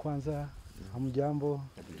 Nawasalimu kwanza, hamjambo.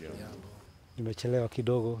 Nimechelewa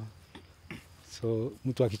kidogo. So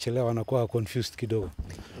mtu akichelewa anakuwa confused kidogo.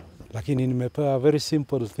 Lakini nimepewa a very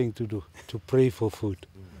simple thing to do, to pray for food.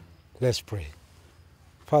 Let's pray.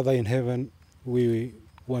 Father in heaven, we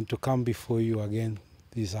want to come before you again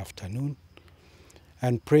this afternoon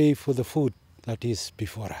and pray for the food that is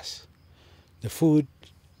before us. The food,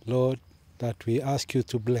 Lord, that we ask you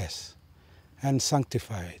to bless and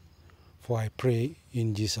sanctify it. For I pray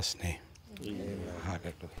in Jesus' name. Amen.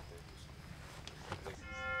 Hallelujah.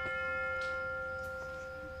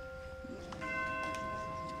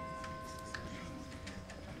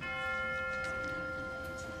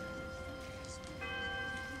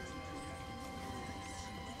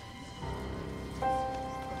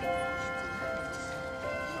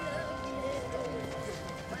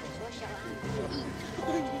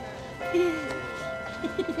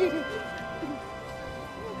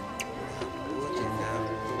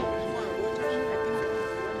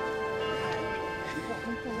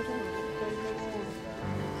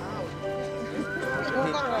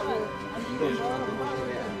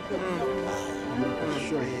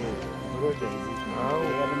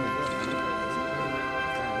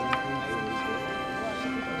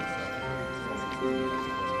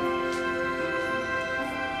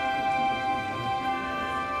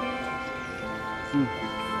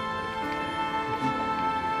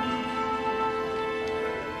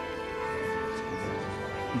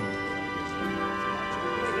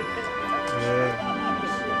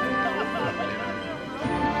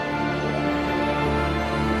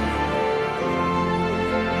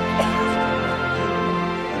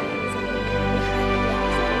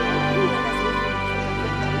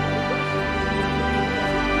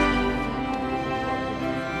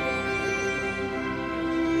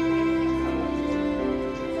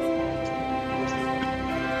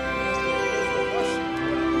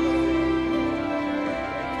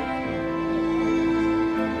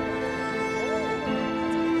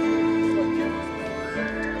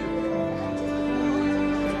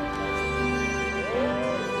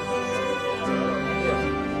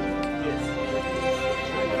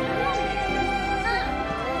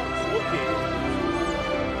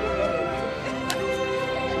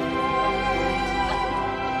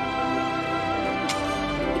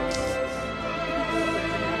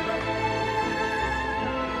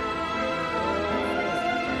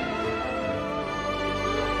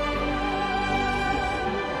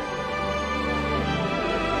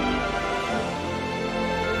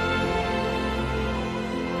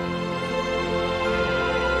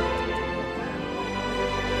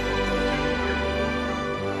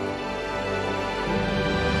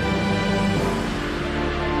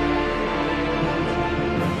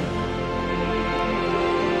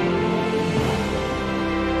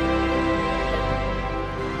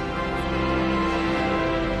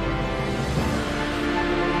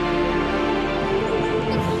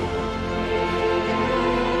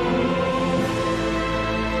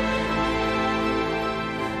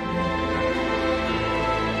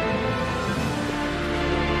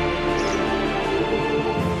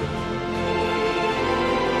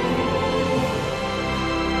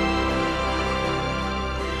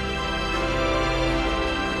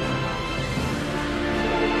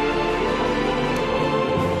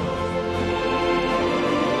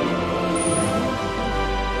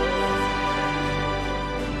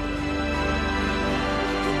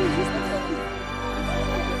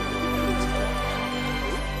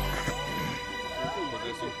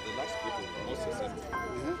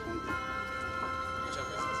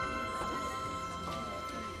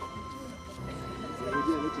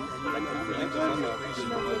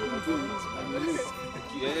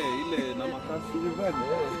 ile na makasi nyumbani.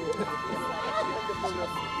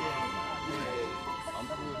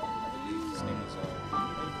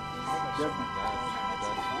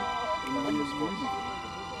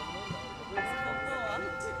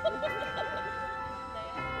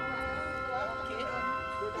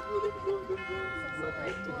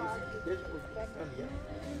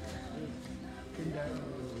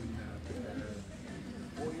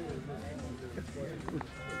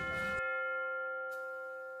 Good.